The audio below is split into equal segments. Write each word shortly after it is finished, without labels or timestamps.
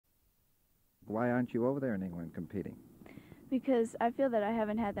Why aren't you over there in England competing? Because I feel that I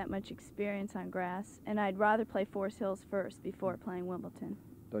haven't had that much experience on grass, and I'd rather play Forest Hills first before playing Wimbledon.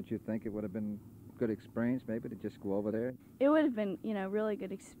 Don't you think it would have been good experience maybe to just go over there? It would have been, you know, really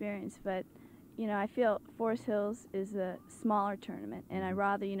good experience, but, you know, I feel Forest Hills is a smaller tournament, and I'd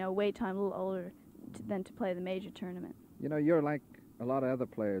rather, you know, wait till I'm a little older than to play the major tournament. You know, you're like a lot of other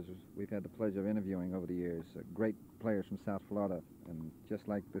players we've had the pleasure of interviewing over the years, great players from South Florida, and just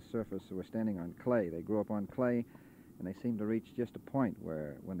like the surface we're standing on, clay. They grew up on clay, and they seem to reach just a point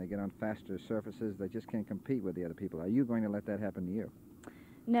where when they get on faster surfaces, they just can't compete with the other people. Are you going to let that happen to you?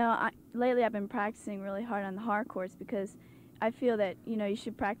 No, lately I've been practicing really hard on the hard courts because I feel that, you know, you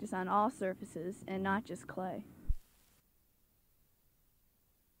should practice on all surfaces and not just clay.